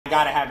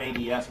gotta have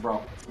ADS,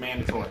 bro. It's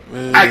mandatory.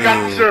 I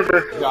got the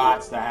server.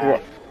 Gots to have.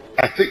 Well,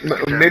 I think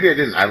maybe I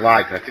didn't. I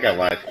lied. I think I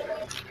lied.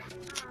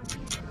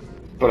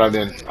 But I'm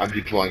in. I'm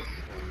deploying.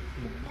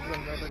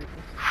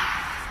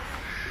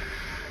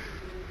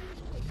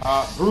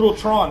 Brutal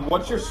Tron,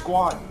 what's your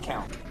squad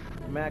count?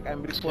 Mac,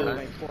 I'm reporting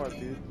my squad,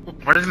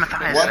 dude. What does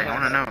Matthias say? I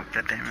want to know.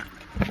 God damn it.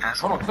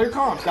 Asshole. Hold on, clear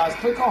comms, guys.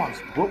 Clear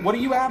comms. What do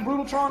you have,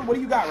 Brutal Tron? What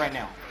do you got right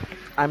now?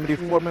 I'm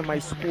reforming my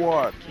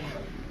squad.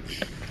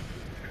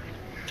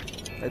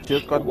 I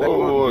just got back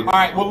Whoa. on. All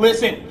right. Well,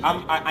 listen.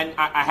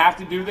 I have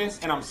to do this,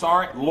 and I'm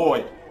sorry,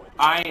 Lloyd.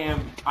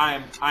 I'm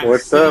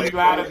sending you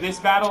out of this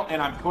battle,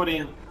 and I'm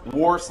putting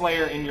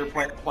Warslayer in your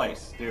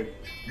place, dude.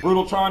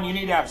 Brutal Tron, you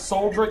need to have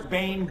Soldrick,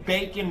 Bane,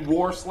 Bacon,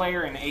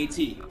 Warslayer, and AT.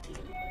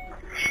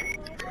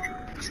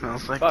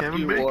 Smells like Fuck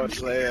Kevin you, Bacon.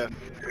 Warslayer.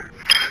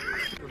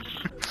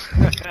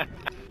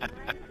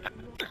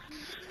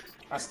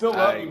 I still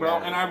love you, bro,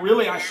 and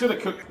I should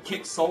have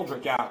kicked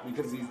Soldrick out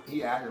because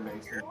he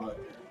aggravates me, but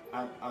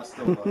I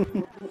still love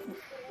you.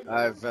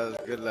 Alright, fellas,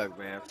 good luck,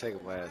 man. I'm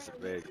taking my ass to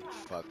bed, you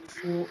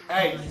fuckers.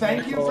 Hey,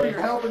 thank you for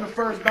your help in the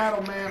first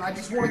battle, man. I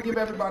just want to give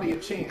everybody a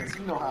chance.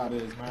 You know how it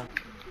is, man.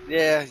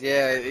 Yeah,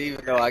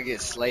 even though I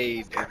get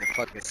slaved in the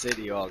fucking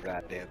city all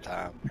goddamn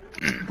time.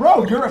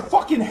 Bro, you're a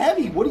fucking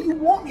heavy. What do you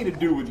want me to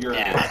do with your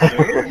ass,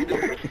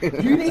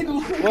 dude? You need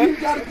to you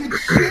gotta get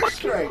shit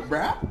straight,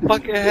 bro.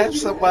 Fucking have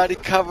somebody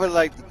cover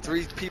like the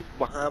 3 people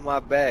behind my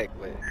back,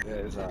 man. Yeah,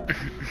 it's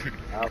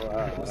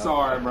alright. I'm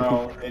sorry,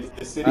 bro. It's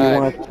the city.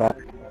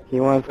 He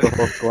wants the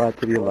whole squad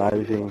to be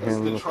leveraging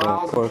him. The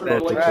trials of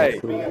Right.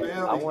 tribulation.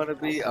 I wanna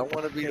be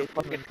the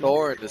fucking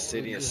Thor in the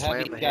city and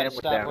slam the hammer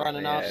stop down.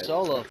 running off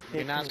solo.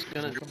 You're not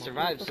gonna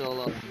survive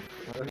solo.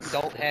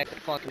 Don't hack the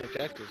fucking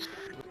objectives.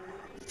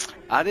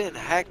 I didn't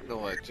hack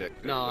no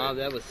objective. No,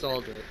 that was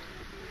Soldier.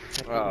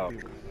 Oh.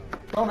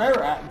 Don't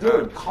ever,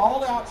 dude.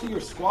 Call out to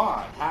your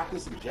squad. Hack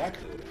this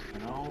objective. You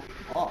know,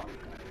 fuck.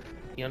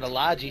 You know, the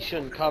Logi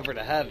shouldn't cover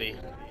the heavy.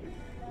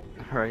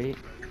 Right.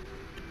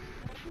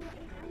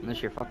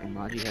 Unless your fucking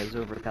Logi has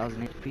over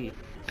 1,000 HP.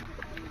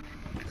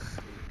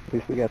 At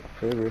least we got the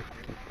server.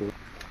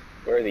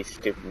 Where are these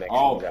stupid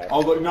Mexicans at? Oh,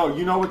 look, no,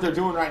 you know what they're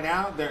doing right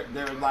now? They're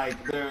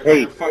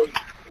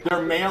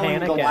mailing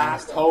the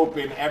last hope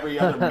in every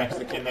other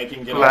Mexican they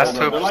can get Last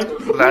hold of. They're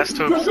like, Last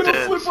Hope's they're gonna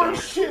dead, flip our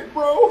so- shit,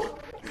 bro.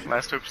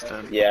 Last Hope's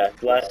dead. Yeah,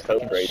 Last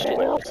Hope right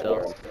now.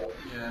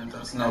 Yeah,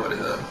 that's not what it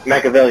is.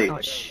 Machiavelli,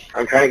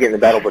 I'm trying to get in the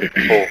battle, but it's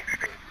full.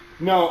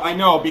 No, I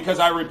know, because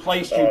I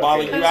replaced you,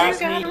 Bali. You asked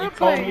me, got you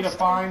told me to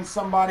find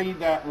somebody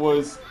that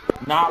was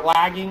not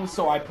lagging,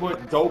 so I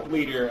put Dope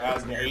Leader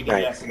as the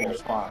ADS in your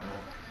spot, man.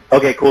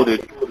 Okay, cool,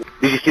 dude.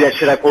 Did you see that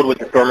shit I pulled with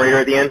the Storm Raider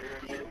at the end?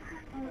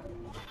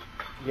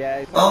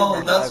 Yeah.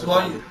 Oh, that's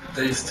why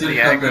they still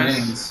have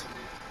grenades.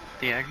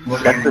 The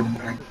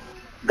Agnes?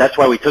 That's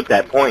why we took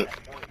that point.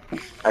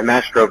 I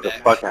mass drove the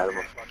fuck out of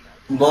them.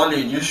 Bolly,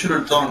 you should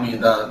have told me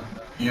that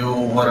you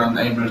weren't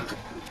able to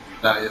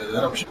fly the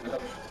dropship.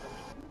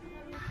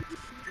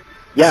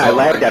 Yeah, I So,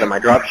 lagged like- out of my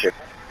dropship.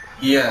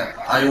 Yeah,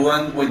 I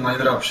went with my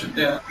dropship,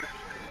 yeah.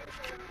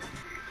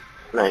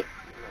 Nice.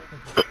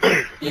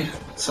 Yeah,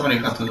 somebody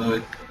got to do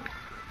it.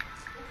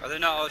 Are they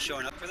not all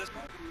showing up for this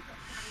one?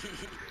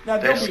 Now,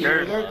 They're don't be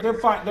here. scared. They're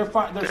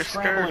They're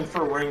scrambling scared.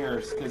 for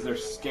ringers because they're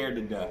scared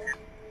to death.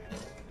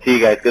 See you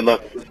guys. Good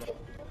luck.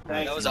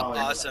 Thanks, That was an Molly.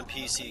 awesome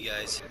PC,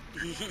 guys.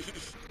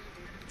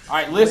 All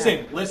right,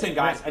 listen,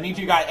 guys. I need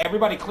you guys,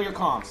 everybody clear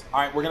comms.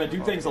 All right, we're going to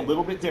do things a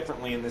little bit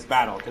differently in this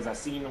battle because I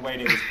seen the way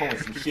they was pulling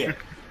some shit.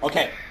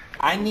 Okay,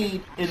 I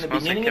need, in the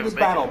Smells beginning like of this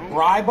Kevin battle, Bacon.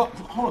 bribe up,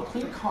 hold on,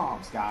 clear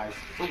comms, guys.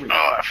 For real.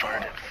 Oh, I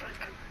farted.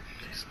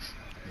 Jesus.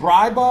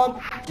 Bribe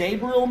up,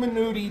 Gabriel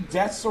Minuti,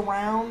 Death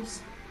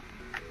Surrounds.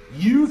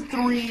 You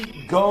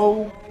 3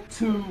 go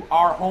to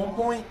our home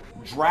point.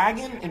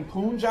 Dragon and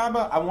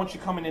Punjaba, I want you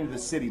coming into the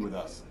city with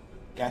us.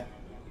 Okay?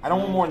 I don't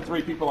want more than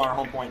 3 people on our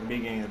home point in the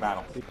beginning of the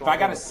battle. If I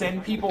gotta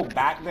send people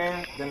back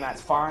there, then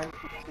that's fine.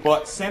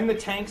 But send the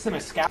tanks and a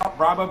scout.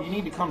 Bravo, you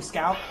need to come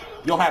scout.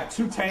 You'll have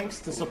 2 tanks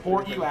to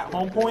support you at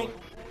home point.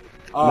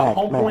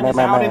 Home point is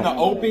out in the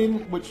open,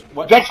 which...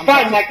 That's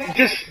fine, Mac.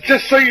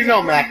 Just so you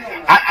know,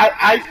 Mac,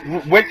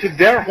 I went to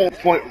their home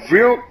point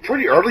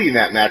pretty early in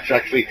that match,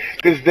 actually,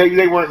 because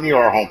they weren't near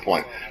our home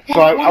point. So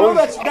Well,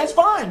 that's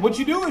fine. What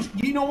you do is,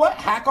 you know what?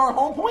 Hack our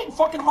home point and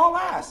fucking haul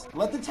ass.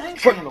 Let the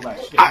tanks handle that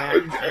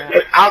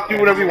shit. I'll do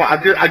whatever you want.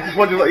 I just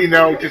wanted to let you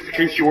know, just in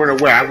case you weren't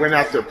aware, I went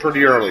out there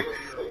pretty early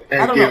I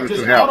and don't gave know. it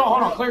Just, some help.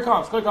 hold on. Clear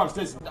comms.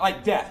 This,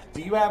 like, Death.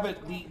 Do you have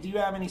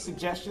any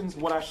suggestions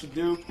what I should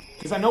do?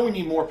 Because I know we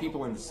need more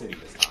people in the city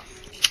this time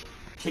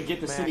to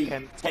get the city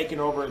taken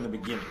over in the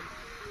beginning.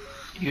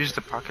 Use the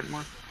pocket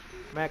more.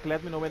 Mac,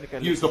 let me know when you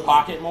can Use the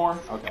pocket more.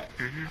 Okay.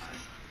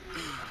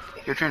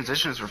 Your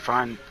transitions were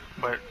fine,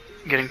 but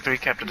getting 3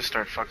 capped at the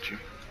start fucked you.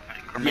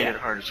 Or made it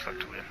hard as fuck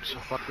to win. So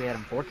fuck, we had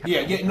him 4 capped.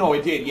 Yeah, no,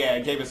 it did. Yeah,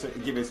 it gave us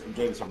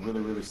a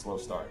really slow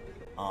start.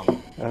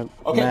 Okay, Mac,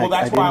 well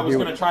that's why I was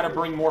didn't going to try to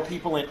bring more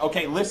people in.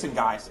 Okay, listen,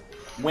 guys.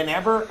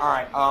 Whenever, all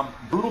right,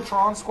 Brutal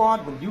Tron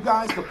Squad, when you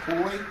guys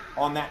deploy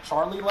on that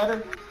Charlie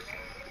letter,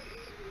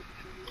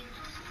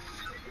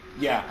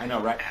 Yeah, I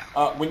know, right?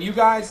 When you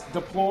guys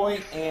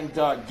deploy and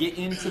get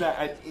into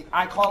that,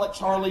 I call it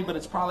Charlie, but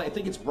it's probably, I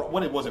think it's, what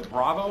was it,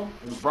 Bravo?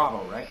 It was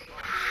Bravo, right?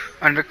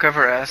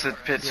 Undercover acid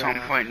pits, home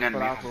point, and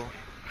enemy. Bravo.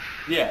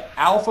 Yeah,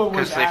 Alpha was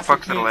Because they acid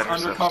fucked the pits, letters up,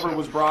 undercover so.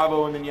 was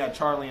Bravo, and then you had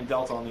Charlie and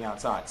Delta on the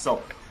outside.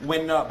 So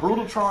when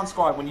Brutaltron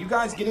Squad, when you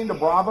guys get into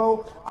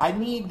Bravo, I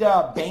need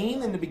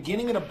Bane in the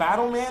beginning of the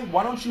battle, man.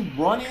 Why don't you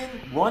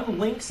run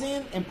links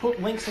in, and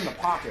put links in the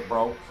pocket,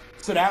 bro?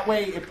 So that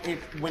way,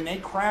 if when they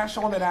crash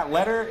onto that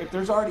letter, if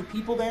there's already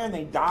people there and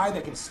they die, they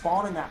can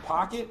spawn in that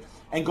pocket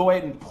and go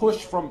ahead and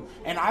push from.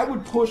 And I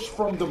would push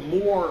from the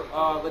more,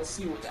 let's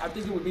see, I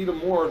think it would be the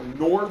more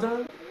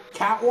northern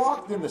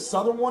catwalk than the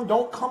southern one.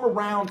 Don't come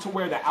around to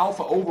where the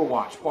Alpha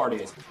Overwatch part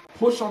is.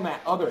 Push on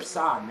that other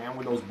side, man,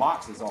 where those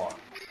boxes are.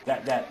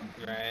 That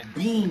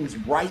beams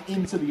right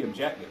into the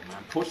objective,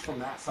 man. Push from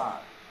that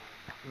side.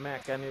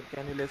 Mac, can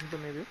you listen to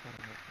me, dude?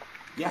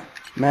 Yeah.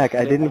 Mac,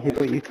 I didn't hear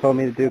what you told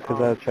me to do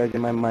because I was charging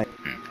my mic.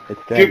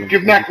 It's Dragon.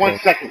 Give Mac 1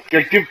 second.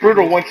 Give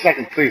Brutal 1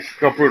 second, please.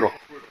 Go Brutal.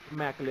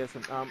 Mac,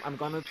 listen. I'm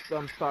gonna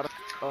start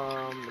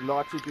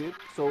logic it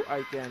so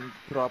I can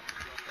drop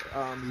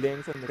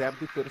links and wrap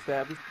the first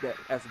service that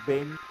as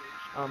Bane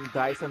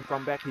dies and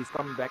come back, he's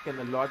coming back in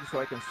the lodge, so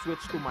I can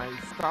switch to my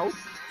scout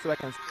so I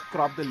can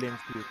crop the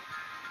links, dude.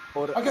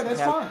 Or Okay, that's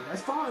help, fine.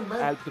 That's fine,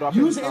 man. I'll drop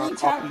Use in, any uplink.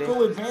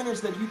 tactical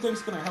advantage that you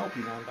think's gonna help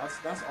you, man. That's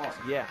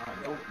awesome. Yeah.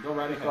 All right, go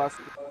right ahead. Because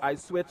I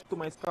switched to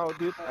my scout,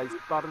 dude. I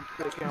started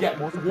taking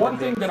most of one the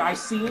thing links that I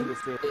seen, in the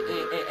city.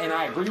 and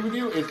I agree with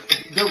you, is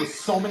there was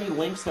so many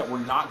links that were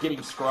not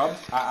getting scrubbed.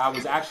 I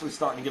was actually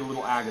starting to get a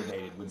little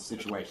aggravated with the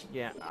situation.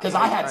 Yeah. Because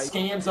I had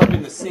scans up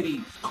in the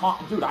city.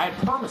 Dude, I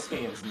had perma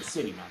scans in the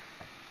city, man.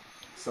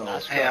 So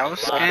Hey, I was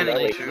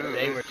scanning too.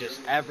 They were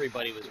just,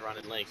 everybody was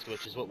running links,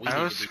 which is what we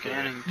need to be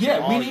doing.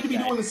 Yeah, we need to be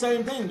doing the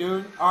same thing,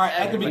 dude. All right,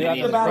 at the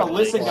beginning of the battle,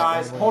 listen,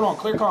 guys. Hold on,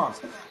 clear comms.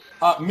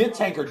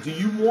 Mid-tanker, do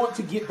you want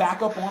to get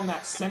back up on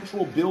that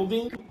central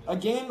building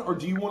again, or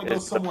do you want to go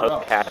somewhere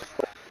else?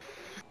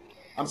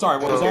 I'm sorry,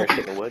 what was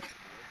that?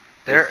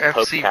 Their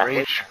FC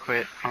Rage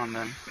quit on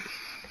them.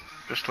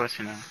 Just to let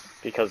you know.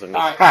 Because of me.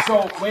 Alright,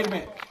 so, wait a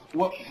minute.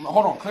 What?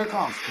 Hold on, clear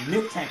comms.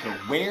 Mid-tanker,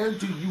 where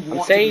do you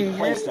want to be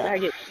placed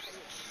at?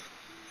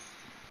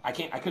 I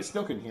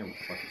still couldn't hear what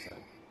the fuck you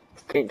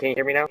said. Can you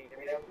hear me now?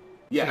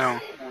 Yes. No.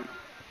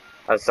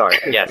 Oh, sorry.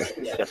 Yes.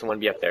 Yes, I want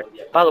to be up there.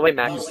 By the way,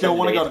 Mac. You still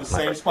want to go to the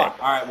same spot.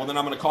 Alright, well then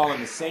I'm going to call in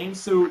the same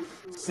suit,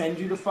 send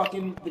you the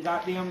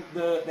goddamn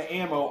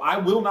ammo. I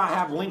will not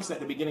have links at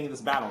the beginning of this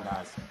battle,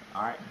 guys.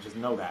 Alright, just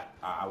know that.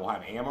 I will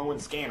have ammo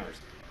and scanners.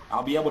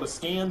 I'll be able to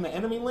scan the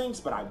enemy links,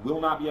 but I will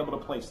not be able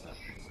to place them.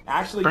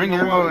 Actually, bring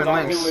ammo and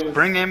links.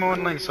 Bring ammo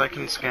and links so I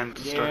can scan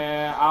to start.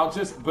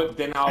 Yeah, but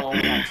then I'll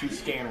only have 2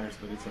 scanners,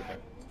 but it's okay.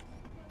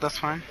 That's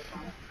fine.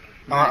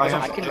 I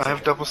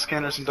have double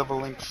scanners and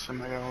double links in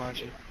my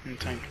LRG and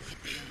tank.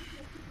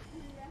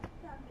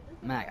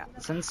 Mac,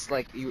 since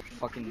like you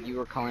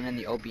were calling in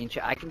the OB and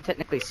shit, I can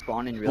technically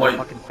spawn in really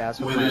fucking fast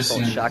with my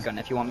assault shotgun.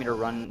 If you want me to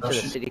run to the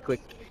city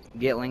quick,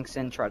 get links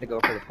in, try to go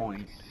for the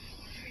point.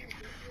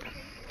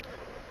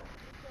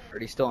 Or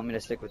do you still want me to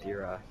stick with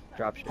your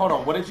dropship? Hold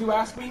on, what did you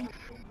ask me?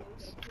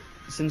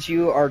 Since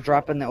you are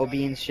dropping the OB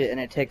and shit and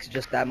it takes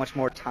just that much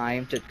more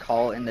time to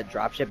call in the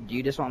dropship, do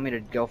you just want me to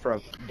go for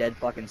a dead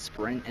fucking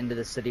sprint into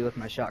the city with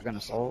my shotgun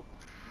assault?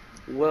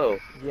 Whoa.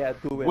 Yeah,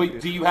 do it. Wait,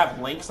 do you have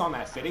links on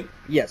that city?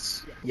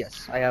 Yes,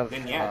 I have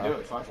then yeah, do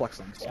it, fine. flex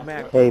links. Yeah.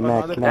 Mac, Hey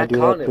Mac, can I do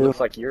that too? Looks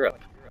like Europe.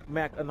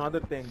 Mac, another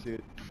thing,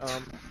 dude.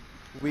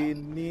 We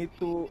need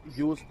to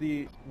use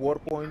the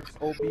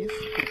Warpoints OBs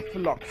to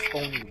flux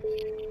only.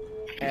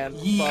 And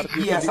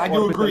yes, I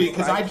do agree,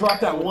 because I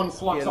dropped that one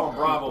flux on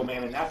Bravo,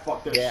 man, and that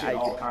fucked their shit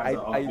all kinds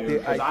of up, dude.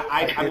 Because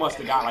I must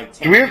have got like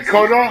 10. Do we have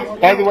Coda,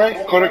 by the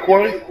way? Coda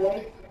Quarry?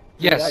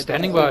 Yes,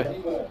 standing by.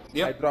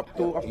 Yep. I dropped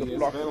 2 of the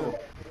flux,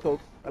 so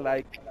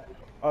like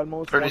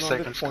almost 30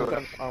 100 seconds,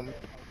 points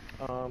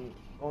on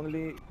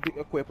only the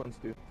equipments,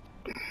 dude.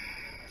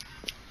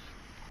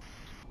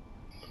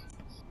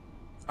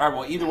 Alright,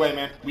 well, either way,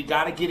 man, we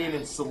gotta get in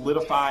and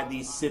solidify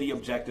these city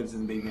objectives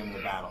in the beginning of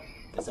the battle.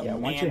 It's a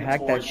once you hack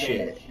that thing.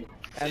 shit,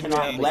 We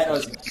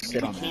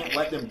can't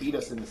let them beat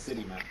us in the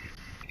city, man.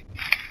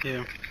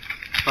 Yeah.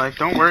 Like,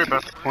 don't worry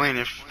about the point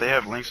if they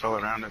have links all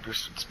around it.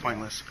 It's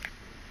pointless.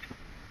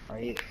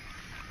 right?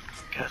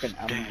 Fucking,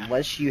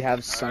 unless you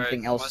have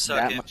something else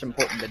that second. much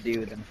important to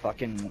do, then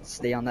fucking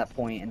stay on that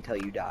point until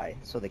you die,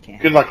 so they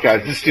can't. Good luck,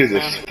 guys. Let's do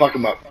this. Fuck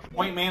them up.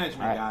 Point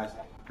management, guys.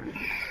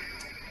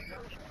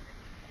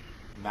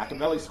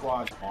 Machiavelli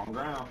squad on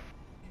ground.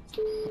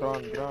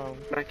 Ground.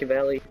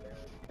 Machiavelli.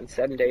 In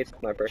 7 days,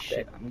 my birthday.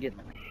 Shit, I'm getting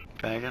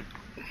Faggot.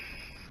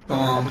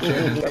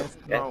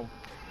 No.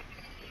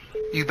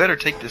 You better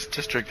take this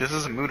district. This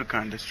is a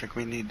Muttokon district.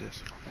 We need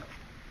this.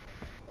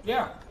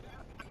 Yeah.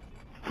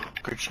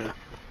 Good shit.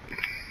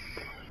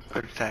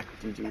 Good attack.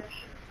 GG.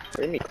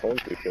 How many clones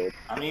we killed?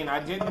 I mean, I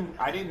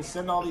didn't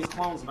send all these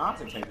clones not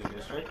to take the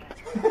district.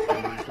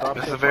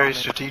 This is a very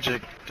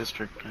strategic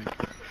district.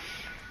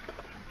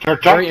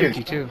 Very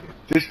empty too.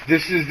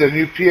 This is the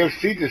new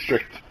PFC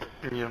district.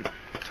 Yeah,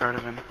 tired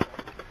of him.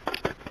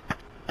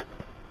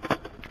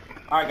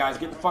 All right, guys,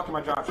 get the fuck in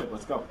my dropship.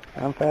 Let's go.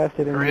 I'm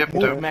faster than Hurry you. up,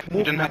 Dope.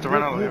 You didn't have to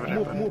run all the way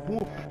over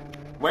there.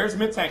 Where's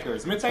mid tanker?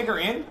 Is mid tanker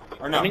in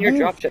or no? I'm in your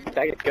dropship.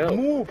 Faggot, go.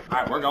 All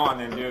right, we're going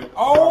then, dude.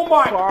 Oh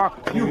my!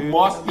 Fuck, You dude.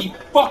 must be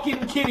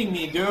fucking kidding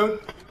me,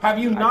 dude. Have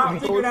you not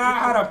figured out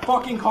how to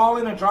fucking call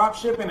in a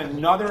dropship in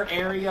another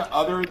area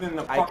other than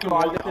the I fucking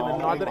called one? it in Oh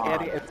another my.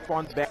 area. It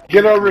spawned back.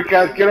 Get over it,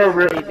 guys. Get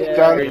over it. It's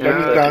done. It's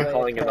done.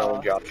 Calling in my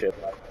own dropship.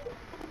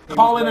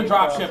 Call in a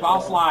dropship.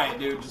 I'll fly it,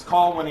 dude. Just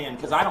call one in,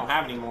 because I don't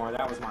have any more.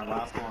 That was my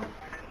last one.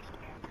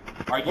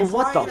 Are you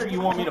flying it, or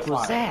you want me to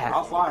fly it?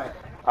 I'll fly it.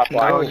 I'll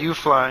fly. No, you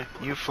fly.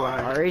 You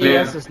fly. Our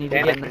ADSs need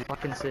to get in the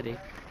fucking city.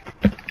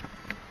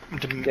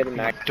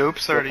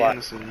 Dope's already in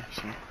the city.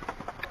 So.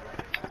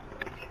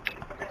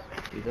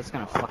 Dude, that's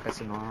gonna fuck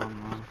us in the long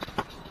run.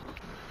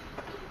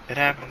 It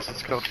happens.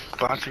 It's called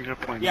botching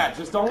deployment. Yeah,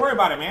 just don't worry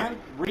about it, man.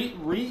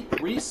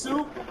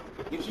 Re-soup.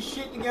 Get your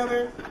shit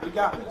together. We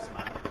got this,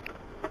 man.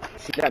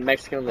 See that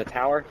Mexican on the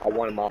tower? I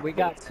want him off. We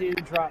got 2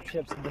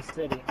 dropships in the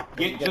city.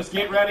 Just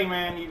get ready,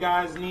 man. You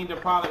guys need to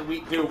probably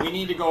we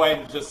need to go ahead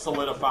and just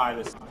solidify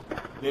this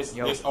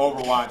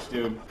Overwatch,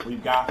 dude.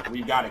 We've got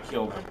to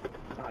kill them.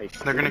 Nice.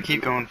 They're gonna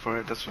keep going for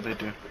it. That's what they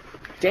do.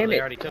 Damn They it!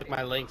 already took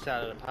my links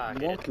out of the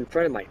pocket. Walk in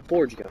front of my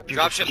forge gun.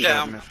 Dropship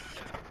down.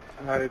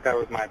 That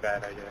was my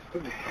bad, I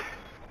guess.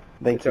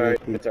 It's alright.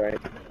 It's alright.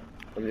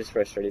 I'm just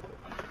frustrated.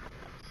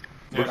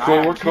 Dude,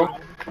 We're cool.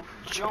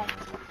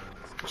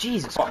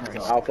 Jesus Christ.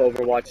 Alpha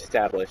Overwatch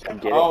established. I'm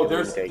getting Oh,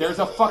 there's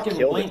a fucking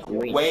link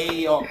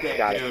way up there,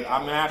 Got dude.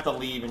 I'm gonna have to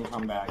leave and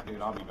come back,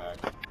 dude. I'll be back.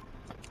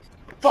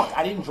 Fuck,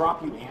 I didn't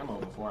drop you ammo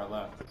before I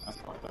left. That's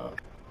fucked up.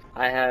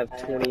 I have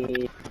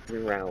 20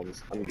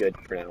 rounds. I'm good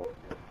for now.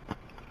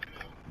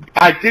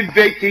 I did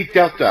vacate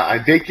Delta. I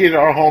vacated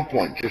our home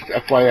point. Just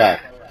FYI.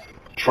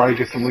 Try to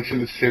get some links in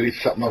the city.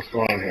 Something else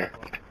going on here.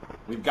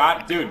 We've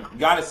got, dude, you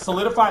gotta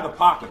solidify the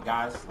pocket,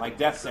 guys. Like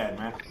Death said,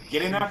 man.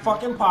 Get in that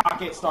fucking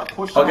pocket, start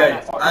pushing on Okay,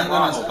 that fucking I'm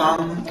gonna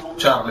bomb. spam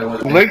Charlie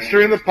with me. Links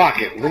are in the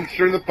pocket. Links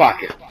are in the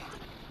pocket.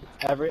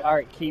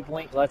 Alright,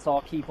 let's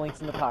all keep links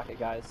in the pocket,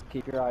 guys.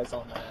 Keep your eyes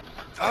on that.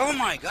 Oh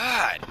my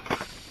god.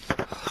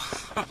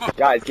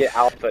 Guys, get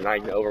Alpha and I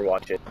can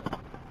Overwatch it.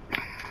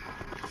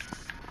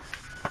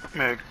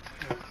 Yeah,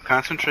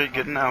 concentrate,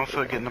 get an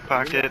alpha, get in the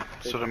pocket,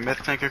 so the myth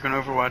tanker can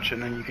overwatch it,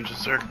 and then you can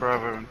just Zerg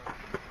Bravo and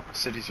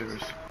city's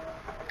yours.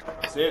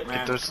 That's it,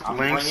 man. Get those I'm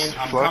links, bringing-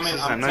 I'm fluxes.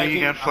 coming- I know you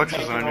got I'm fluxes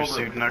taking on your over.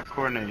 suit, not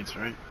coordinates,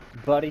 right?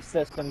 Buddy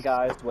system,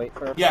 guys. Wait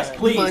for a Yes, friend.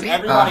 please,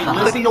 everybody,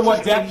 listen to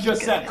what Death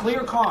just said. Clear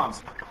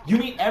comms.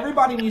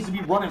 Everybody needs to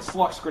be running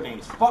flux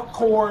grenades. Fuck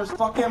cores,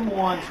 fuck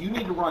M1s. You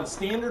need to run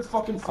standard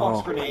fucking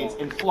flux grenades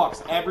and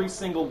flux every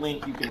single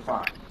link you can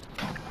find.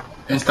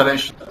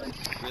 Installation.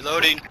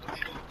 Reloading.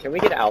 Can we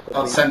get Alpha?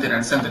 Oh, please?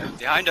 Sentinel, Sentinel.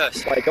 Behind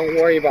us. Like, don't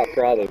worry about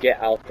Bravo. Get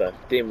Alpha.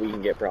 Then we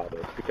can get Bravo.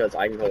 Because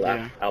I can hold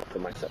Yeah. Alpha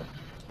myself.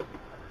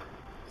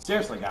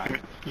 Seriously, guys.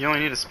 You only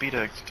need a speed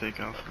hack to take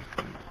off.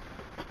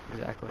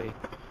 Exactly.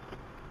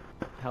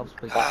 Helps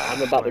with.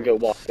 I'm about to go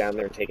walk down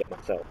there and take it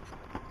myself.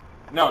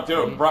 No,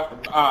 dude, bro,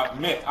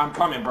 Myth, I'm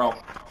coming, bro.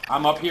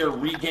 I'm up here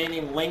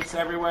regaining links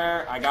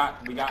everywhere.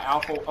 We got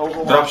Alpha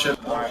Overwatch.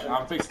 Dropship. Alright,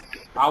 I'm fixed.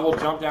 I will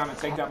jump down and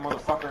take that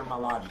motherfucker in my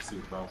logic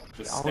suit, bro.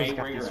 Just stay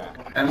where you're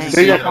at. And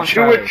They got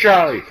 2 at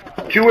Charlie.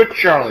 2 at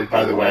Charlie,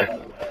 by the way.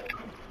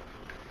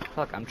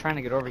 Fuck, I'm trying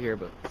to get over here,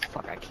 but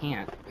fuck, I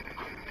can't.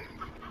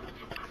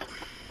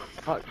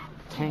 Fuck,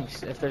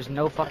 tanks. If there's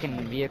no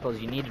fucking vehicles,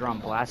 you need to run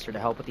Blaster to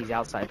help with these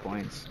outside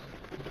points.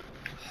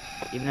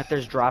 Even if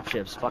there's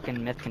dropships,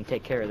 fucking Myth can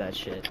take care of that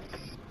shit.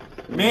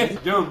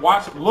 Myth, dude,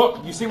 watch,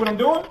 look, you see what I'm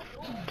doing?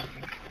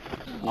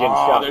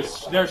 Oh,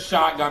 there's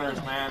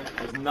shotgunners, man.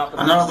 There's nothing.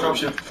 Another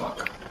dropship,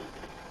 fuck.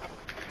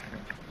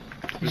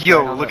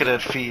 Yo, look at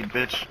that feed,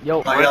 bitch.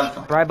 Yo,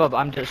 Alpha. Bribub,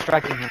 I'm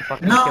distracting him.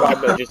 Fucking No. kill him.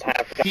 Bravo just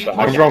have Keep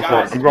Alpha. pushing, going for it,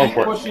 guys. I'm going Keep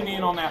for it. pushing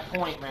in on that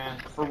point, man.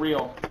 For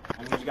real.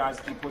 I need you guys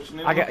to keep pushing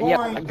in I on got, the yeah,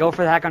 point. go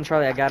for the hack on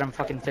Charlie. I got him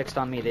fucking fixed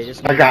on me. They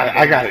just. I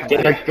got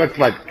it. Let's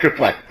play. Good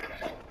play.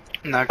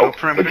 Now go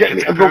perimeter, get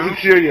the I'll go crew.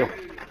 conceal you.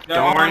 They're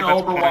Don't worry on about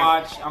the point.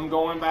 Overwatch. I'm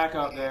going back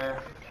up there.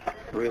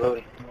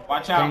 Reloading.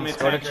 Watch out, Things,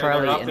 go to Mid-Tanker. They're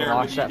Charlie up and there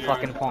watch with that you,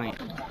 fucking dude. point.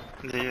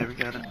 Yeah, we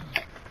got it.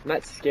 I'm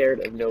not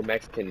scared of no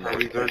Mexican. Are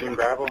we searching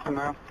Bravo for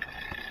now?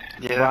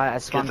 Yeah, Right, I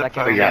spawned get back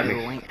the in on got the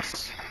me.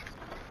 links.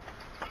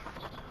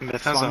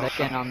 Myth has Spawn back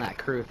in alpha. on that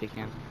crew if you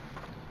can.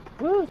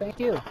 Woo, thank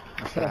you.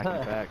 That's the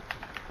hack back.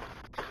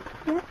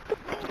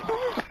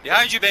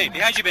 Behind you, Bane.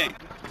 Behind you, Bane.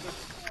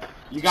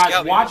 You guys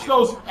Scout watch behind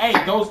those.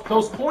 Hey,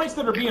 those points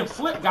that are being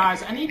flipped,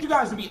 guys. I need you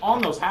guys to be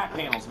on those hat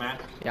panels, man.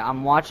 Yeah,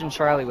 I'm watching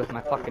Charlie with my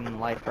fucking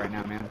life right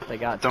now, man. They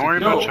got. Don't two worry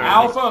people. about Yo, Charlie.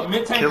 Alpha,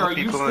 Mid-Tanker, Kill are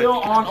you people still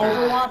like- on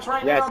Overwatch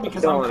right Yes, now? I'm Because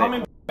still I'm on it.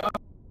 coming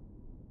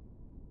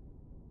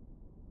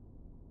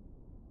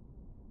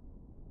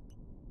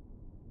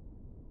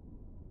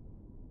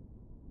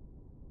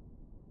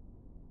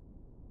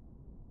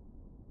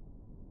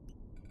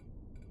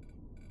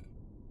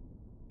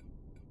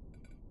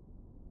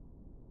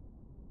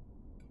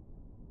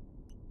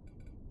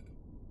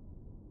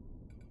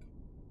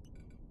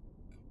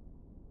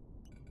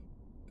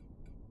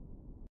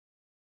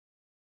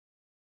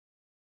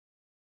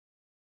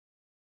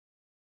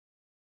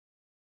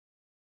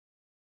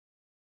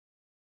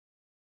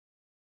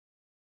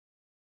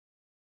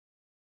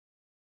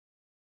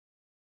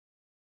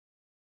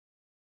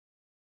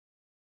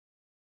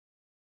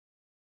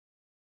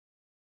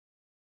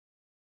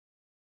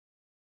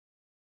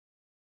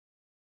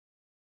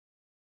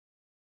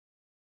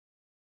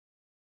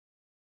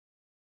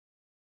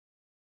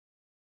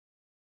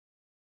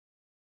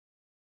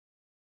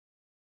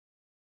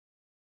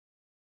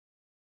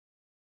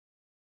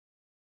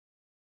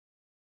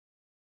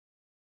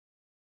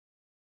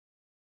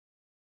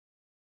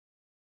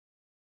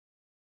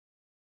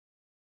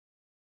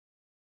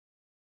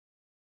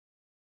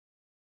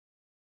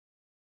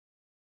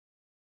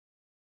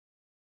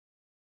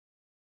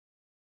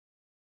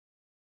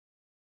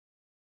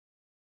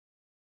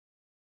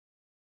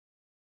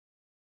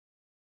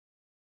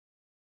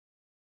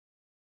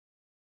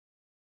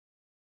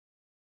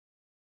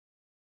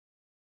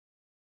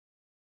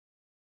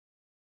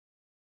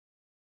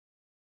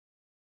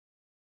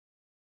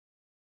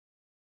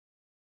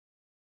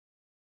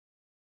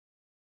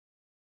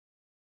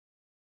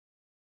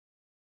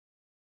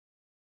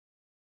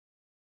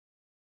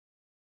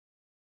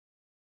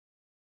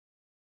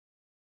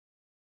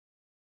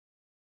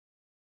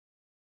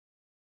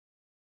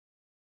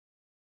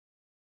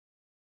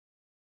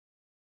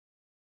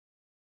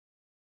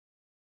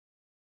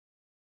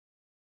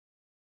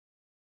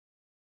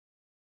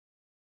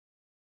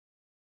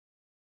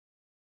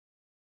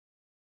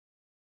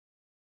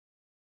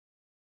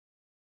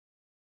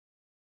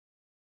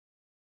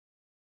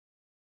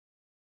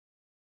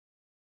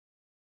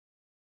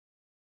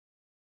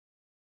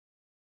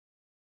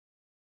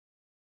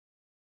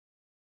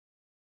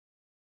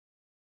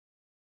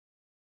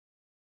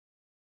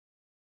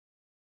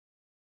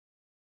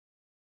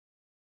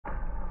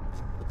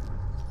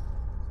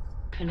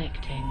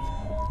Connecting.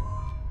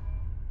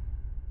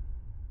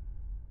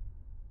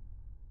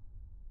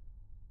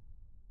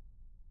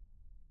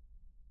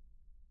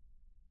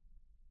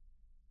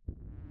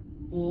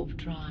 Warp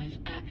drive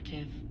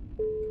active.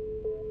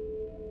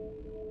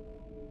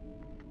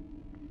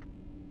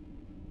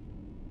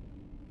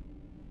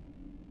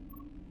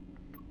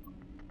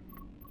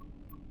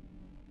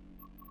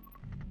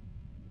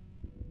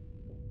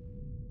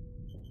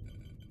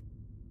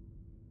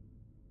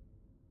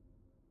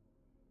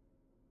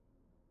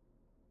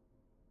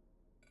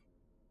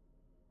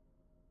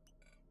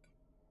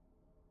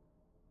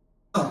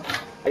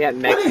 I got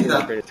Mexicans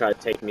trying to try to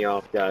take me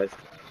off, guys.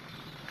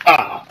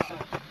 The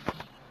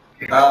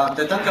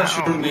attacker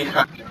shouldn't be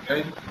hacked,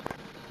 okay?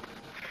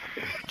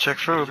 Check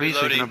for OB so you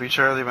Reloading. can OB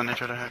Charlie when they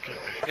try to hack it.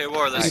 Okay,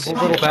 War, let's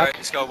People little back.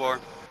 let's go, War.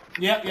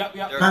 Yep.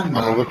 I'm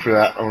gonna look for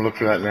that. I'm gonna look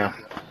for that now.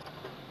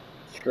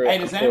 Hey,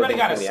 does anybody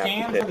got a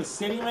scan for the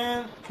city,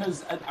 man?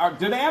 Because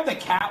do they have the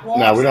catwalks?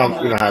 No, we don't.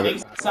 on We the don't have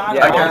it. side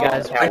Yeah,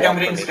 of the I can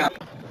bring scan.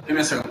 Give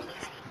me a second.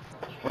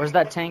 Where's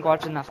that tank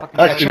watching that fucking?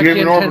 Actually, Check give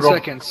him in an 10 orbital.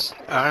 seconds.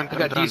 I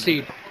got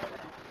DC'd.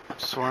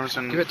 Swarms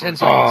and Give it 10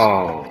 seconds.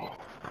 Oh.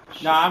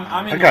 No,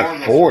 I'm in I the got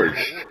orbital.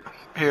 forged.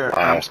 Here,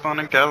 Wow. I'm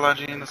spawning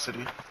Galagi in the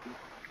city.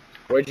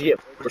 Where'd you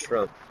get forced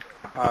from?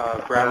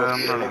 Bravo. I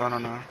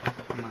don't know.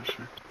 I'm not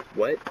sure.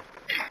 What?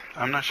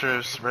 I'm not sure.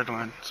 It's red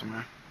line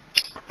somewhere.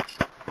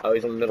 Oh,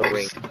 he's on the middle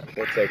ring.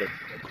 1 second.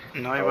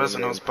 No, he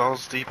wasn't. I was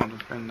balls deep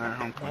in their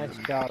home point.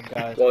 Nice job,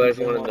 guys. Well, there's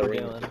Keep one doing in the what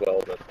ring we're as doing.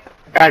 well, but...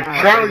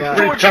 Charlie's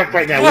pretty tough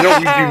right now. We do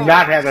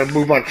not have a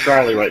move on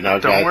Charlie right now,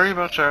 guys. Don't worry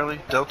about Charlie.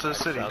 Delta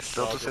City.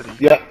 Delta City.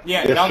 Yep.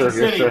 Yeah, Yes, Delta sir.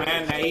 City, Yes, sir.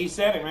 man. He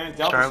said it, man.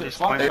 Delta Charlie's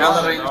City. Fuck playing.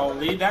 Charlie, bro.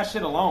 Leave that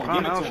shit alone.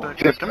 Come Give on, it to him.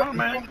 Alpha. Come on,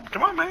 man.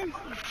 Come on, man.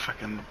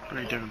 Fucking, what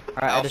are you doing?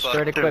 Alright, I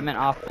destroyed equipment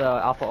off the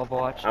Alpha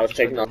Overwatch. I was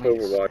taking off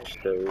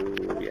Overwatch, so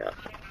yeah.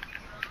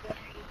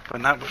 But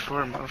not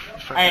before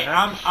motherfucker. Hey,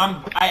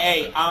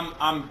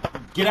 I'm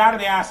get out of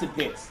the acid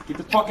pits. Get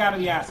the fuck out of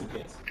the acid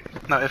pits.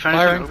 No, if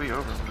anything, it'll be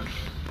over.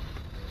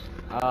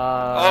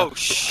 Oh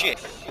shit!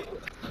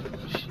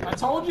 I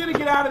told you to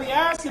get out of the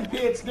acid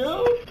pits,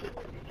 dude.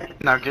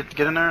 Now get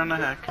in there on the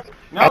hack.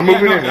 No, I'm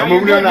moving in. I'm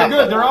moving in now. You're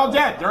good. They're all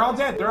dead. They're all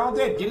dead. They're all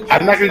dead. Get it.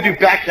 I'm not gonna do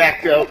back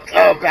hack though.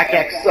 Oh, back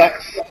hack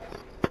sucks.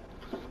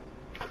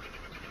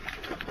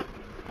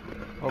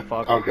 Oh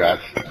fuck. Oh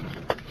god.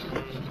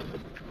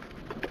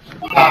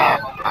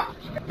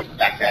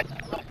 Back hack.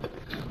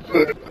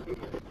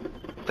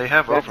 They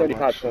have That's Overwatch.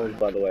 35 clones,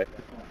 by the way.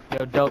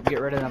 Yo, dope, get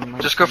rid of them.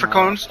 Just go for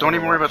clones. Don't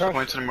even worry about the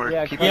points anymore.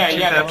 Yeah, Keep That's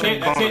it. happening.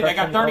 That's it. I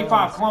got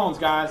 35 clones,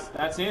 guys.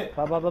 That's it.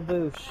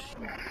 Ba-ba-ba-boosh.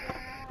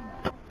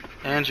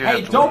 And you Hey,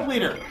 have to dope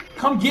leader,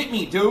 come get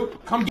me,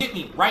 dude. Come get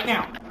me right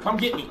now. Come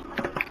get me.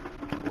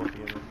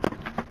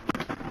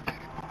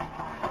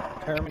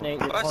 Terminate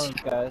your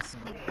clones, guys.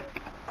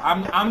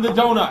 I'm the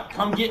donut.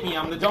 Come get me.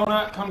 I'm the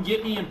donut. Come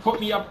get me and put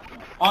me up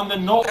on the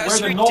null where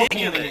the null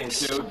cannon is,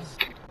 dude.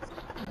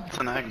 It's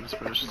an Agnes,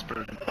 bro. It's just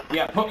broken.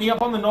 Yeah, put me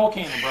up on the null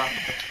cannon, bro.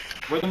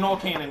 Where the null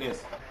cannon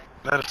is.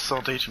 That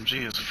assault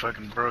HMG is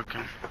fucking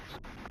broken.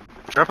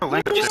 Drop a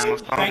link to it and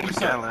let's follow Thank you, with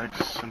sir.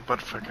 Galax and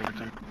buttfuck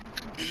everything.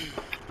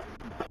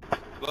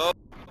 Well,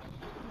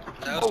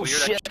 that was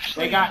weird. Shit.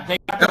 They got the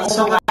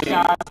Overwatch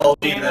guys.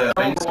 And the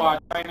Overwatch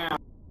right now.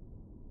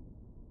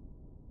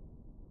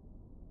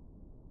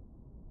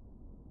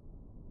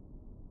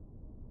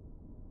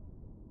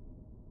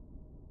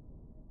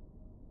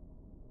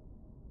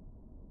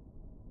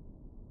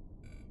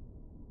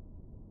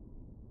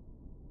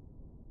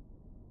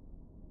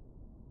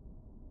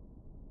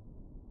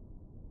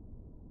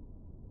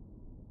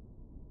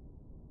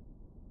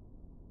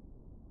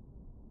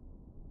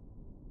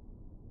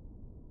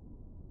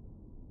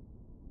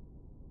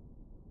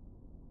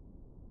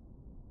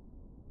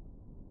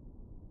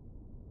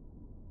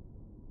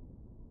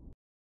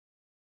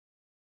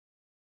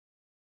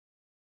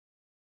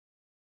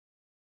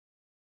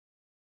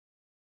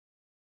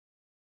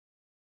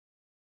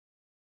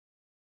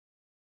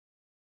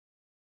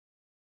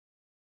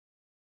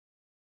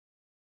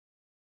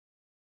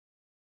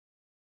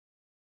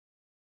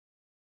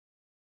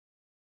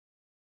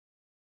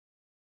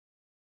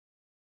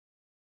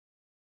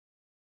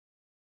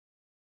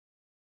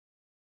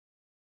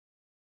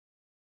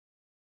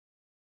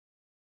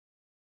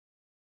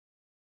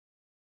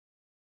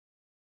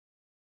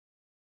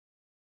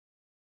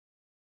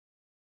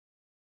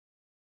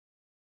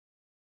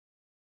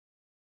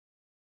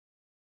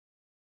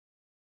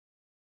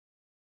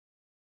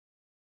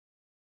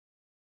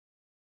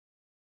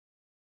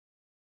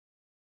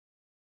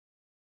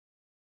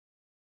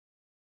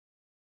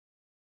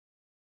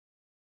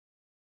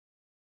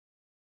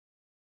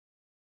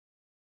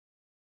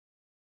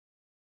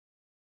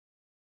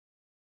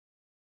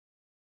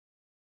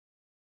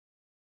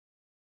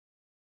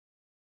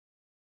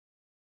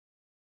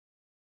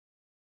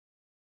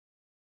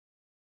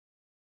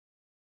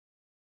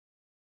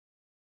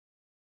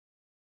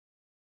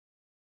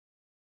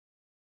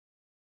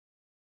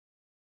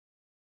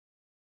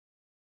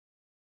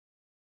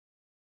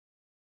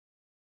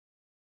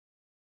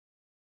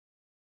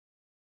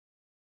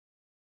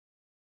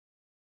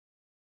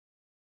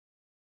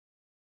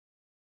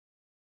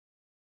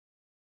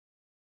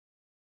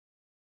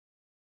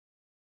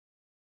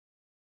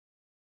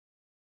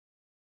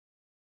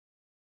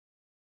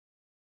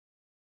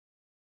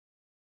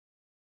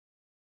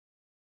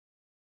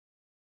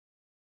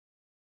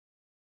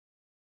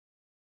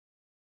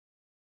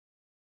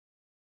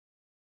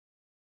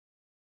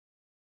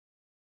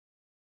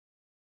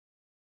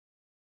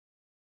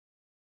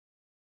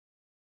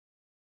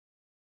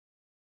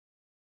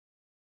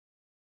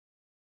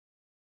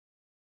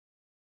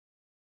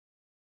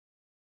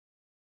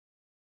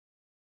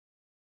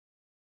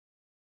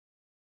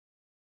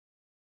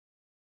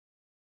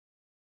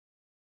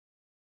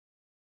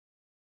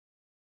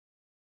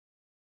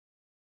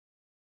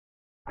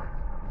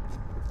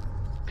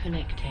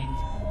 Connecting.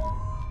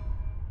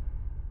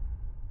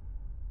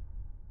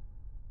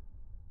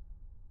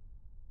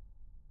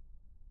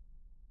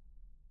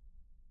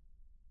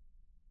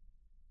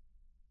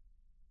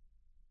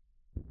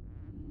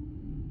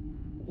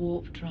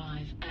 Warp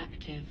drive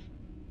active.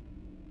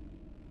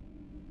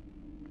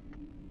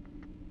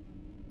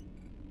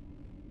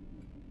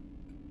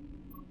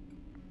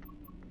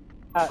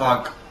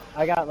 Fuck.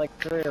 I got like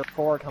 3 or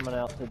 4 coming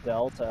out to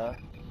Delta.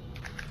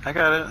 I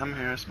got it. I'm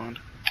here. I spawned.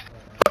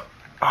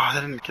 Oh,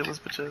 that didn't kill us,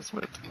 bitches.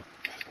 What?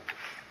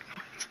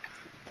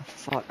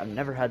 Fuck, I've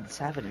never had this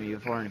happen to me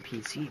before in a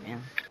PC,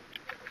 man.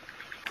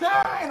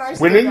 And I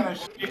still got a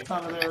shit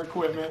ton of their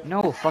equipment.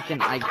 No,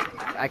 fucking,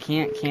 I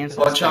can't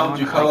cancel Watch out, spawn,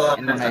 you have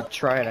and when I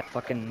tried,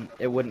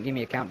 it wouldn't give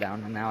me a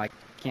countdown, and now I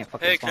can't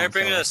fucking Hey, spawn. can I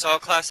bring an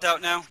assault class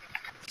out now?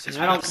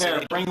 I don't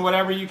care. Bring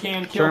whatever you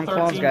can. Kill Term 13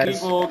 clones, guys.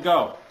 people.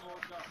 Go.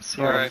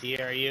 Alright.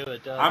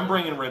 I'm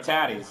bringing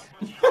Ratattis.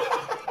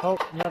 Oh,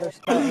 another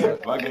spot here.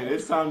 Fuck it,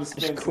 it's time to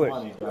spend some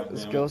money.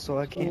 Let's go so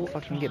I can't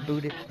fucking get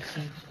booted.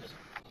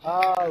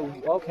 Oh,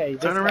 okay.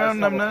 Turn around,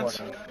 numbnuts.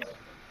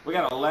 We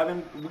got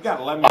 11. We got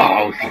 11. Oh,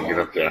 I was gonna get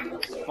up there.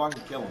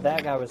 Fucking kill him.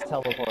 That guy was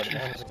teleported.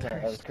 100%.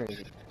 That was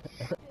crazy.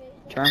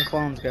 Turn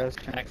clones, guys.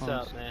 Turn Next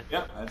clones. up, man.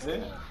 Yep, that's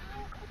it.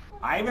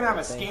 I even have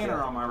a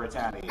scanner on my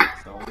Ratati,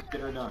 so let's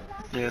get her done.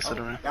 Yeah, sit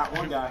around. Got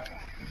one guy.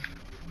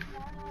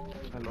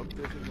 I love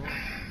this as well.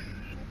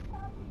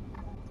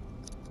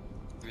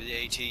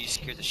 Really, AT, you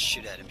scared the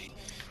shit out of me.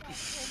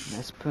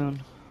 Nice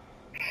poon.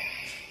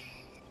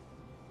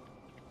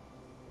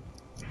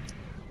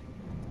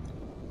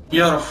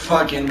 You're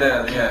fucking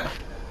dead, yeah.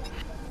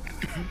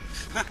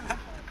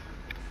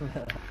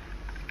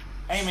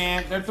 Hey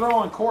man, they're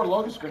throwing core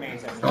locust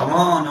grenades at me. Come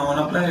on, I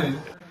wanna play.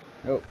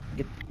 Oh,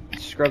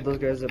 scrub those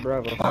guys at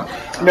Bravo.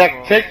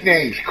 Mac, take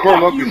names. Core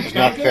Locust is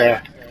not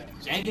fair.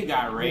 Janka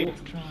got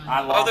raped.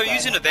 I love Oh, they're that.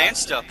 using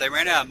advanced stuff. They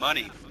ran out of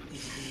money.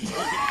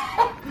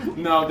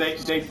 No, they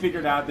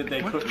figured out that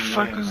they couldn't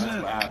fuck win. was That's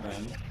that? what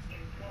happened.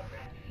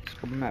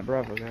 Scrub them at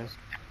Bravo, guys.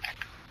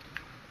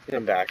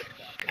 I'm back.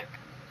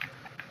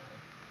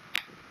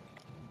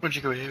 Where'd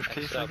you go,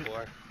 AFK?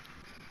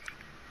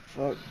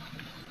 Fuck.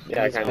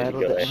 Yeah, I kind of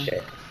feel that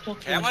shit.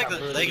 Hey, I'm like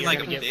lagging like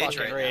a bitch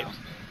right now.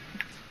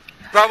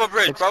 Bravo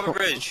Bridge, Bravo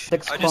Bridge. I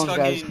just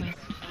fucking...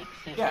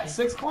 Yeah,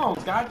 6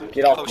 clones, God.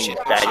 Get off Oh, me, shit.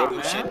 faggot.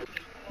 Man.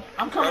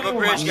 I'm coming Bravo in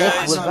with Bridge, my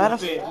guys. Was that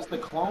a just the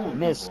clone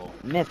Myth, people.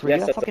 were Yes, you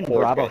that's a fucking forge,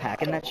 Bravo guys.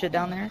 hacking that shit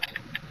down there?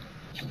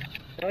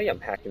 Oh yeah, I'm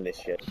hacking this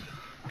shit.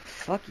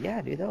 Fuck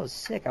yeah, dude, that was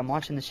sick. I'm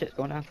watching the shit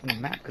going down from the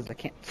map because I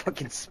can't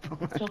fucking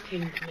spawn.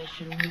 Docking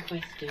permission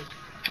requested.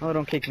 Oh,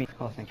 don't kick me.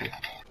 Oh, thank you.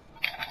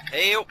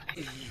 Hey, yo.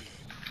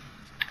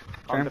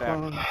 Turn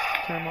clones.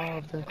 Turn all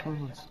of the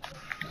clones.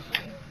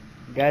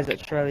 Guys at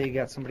Charlie, you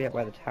got somebody up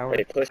by the tower.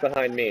 Hey, push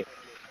behind me.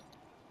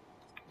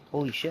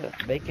 Holy shit,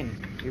 Bacon,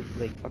 you're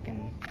like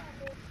fucking...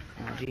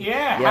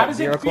 Yeah, how does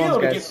zero it feel clones,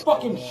 to guys. get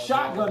fucking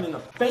shotgun in the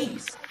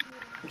face?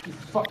 What you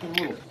fucking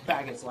little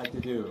faggots like to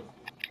do.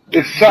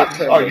 It sucks.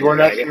 Oh, you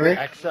weren't asking me?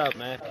 X up,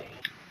 man.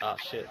 Oh,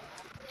 shit.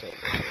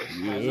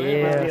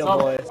 Yeah. So,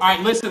 alright,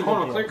 listen, hold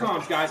on, clear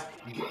comms, guys.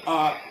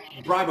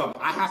 Bravo,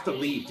 I have to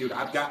leave, dude.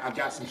 I've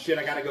got some shit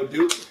I gotta go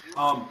do.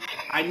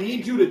 I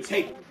need you to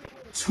take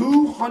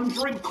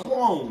 200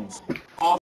 clones off